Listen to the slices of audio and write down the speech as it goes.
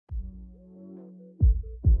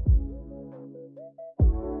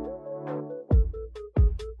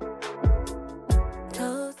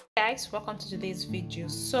guys, welcome to today's video.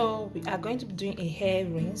 So we are going to be doing a hair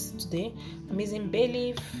rinse today. I'm using bay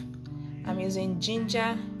leaf, I'm using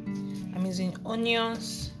ginger, I'm using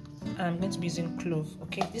onions, and I'm going to be using clove.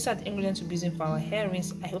 Okay, these are the ingredients we'll be using for our hair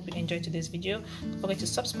rinse. I hope you enjoyed today's video. Don't forget to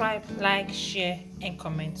subscribe, like, share and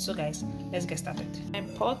comment. So guys, let's get started. My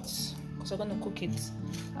pot, so I'm going to cook it.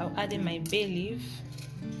 I'll add in my bay leaf.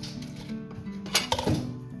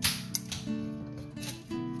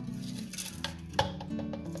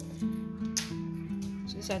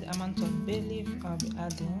 These are the amount of bay leaf I'll be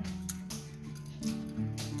adding.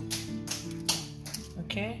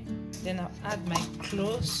 Okay, then I'll add my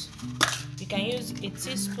cloves. You can use a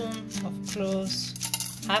teaspoon of cloves,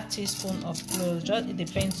 half teaspoon of cloves, just it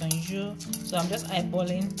depends on you. So I'm just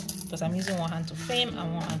eyeballing because I'm using one hand to frame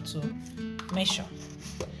and one hand to measure.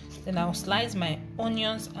 Then I'll slice my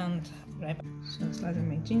onions and so I'm slicing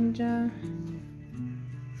my ginger.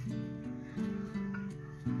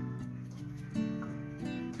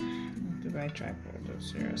 I tripod though,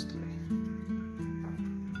 seriously.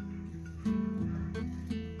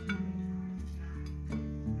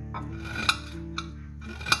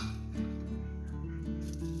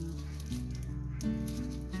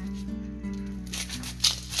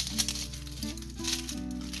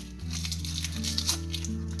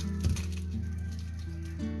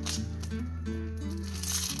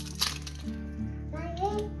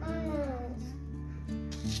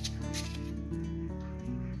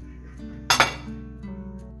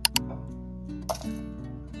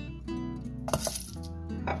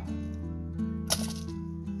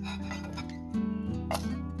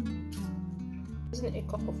 A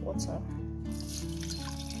cup of water.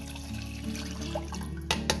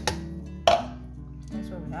 That's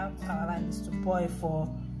what we have. I'll allow this to boil for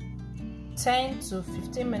 10 to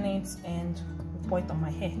 15 minutes and boil it on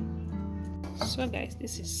my hair. So guys,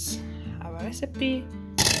 this is our recipe.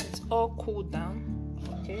 It's all cooled down.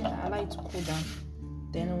 Okay, I allow it to cool down.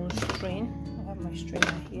 Then we'll strain. I have my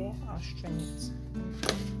strainer here. I'll strain it.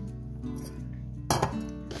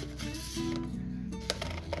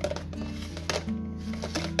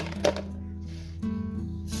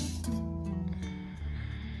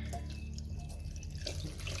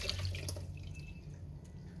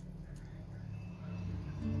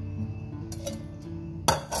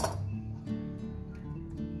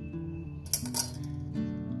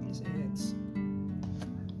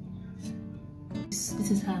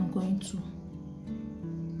 This is how I'm going to.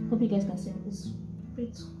 Hope you guys can see this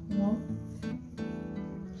bit warm.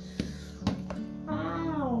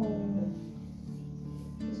 Ow!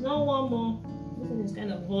 It's not warm more. This one is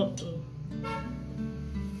kind of hot too.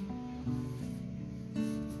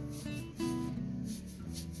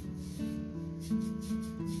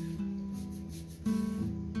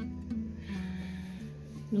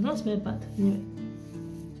 It does not smell bad anyway.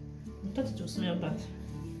 I thought it would smell bad.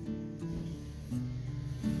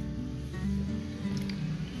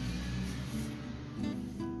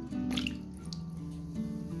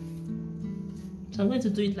 So I'm going to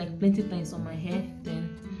do it like plenty times on my hair,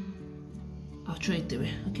 then I'll throw it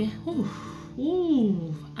away. Okay.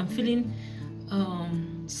 Ooh, I'm feeling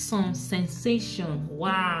some sensation.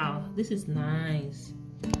 Wow, this is nice.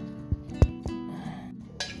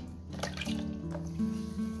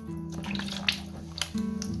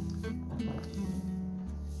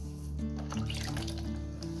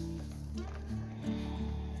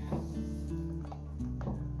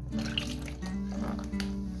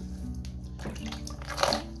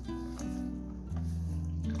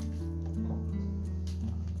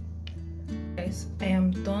 Guys, I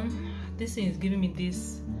am done. This thing is giving me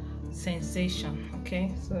this sensation,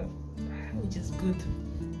 okay, so which is good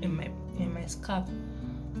in my scalp.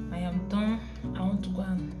 I am done. I want to go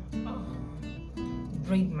and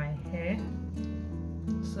braid my hair.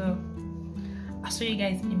 So I'll see you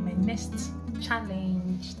guys in my next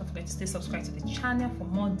challenge. Don't forget to stay subscribed to the channel for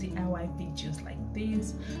more DIY videos like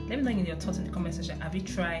this. Let me know in your thoughts in the comment section. Have you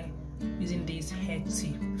tried using this hair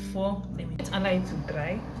tea before? Let me allow it to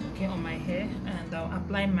dry, okay, on my hair, and I'll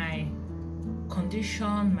apply my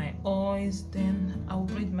condition, my oils, then I'll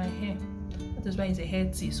braid my hair. That is why it's a hair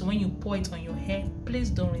tea. So when you pour it on your hair, please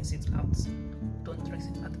don't rinse it out. Don't rinse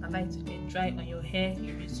it out. Allow it to get dry on your hair.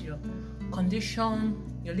 You use your condition,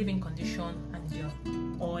 your leave-in condition, and your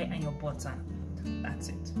oil and your butter. That's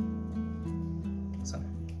it. So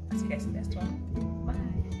I'll see you guys in the next one.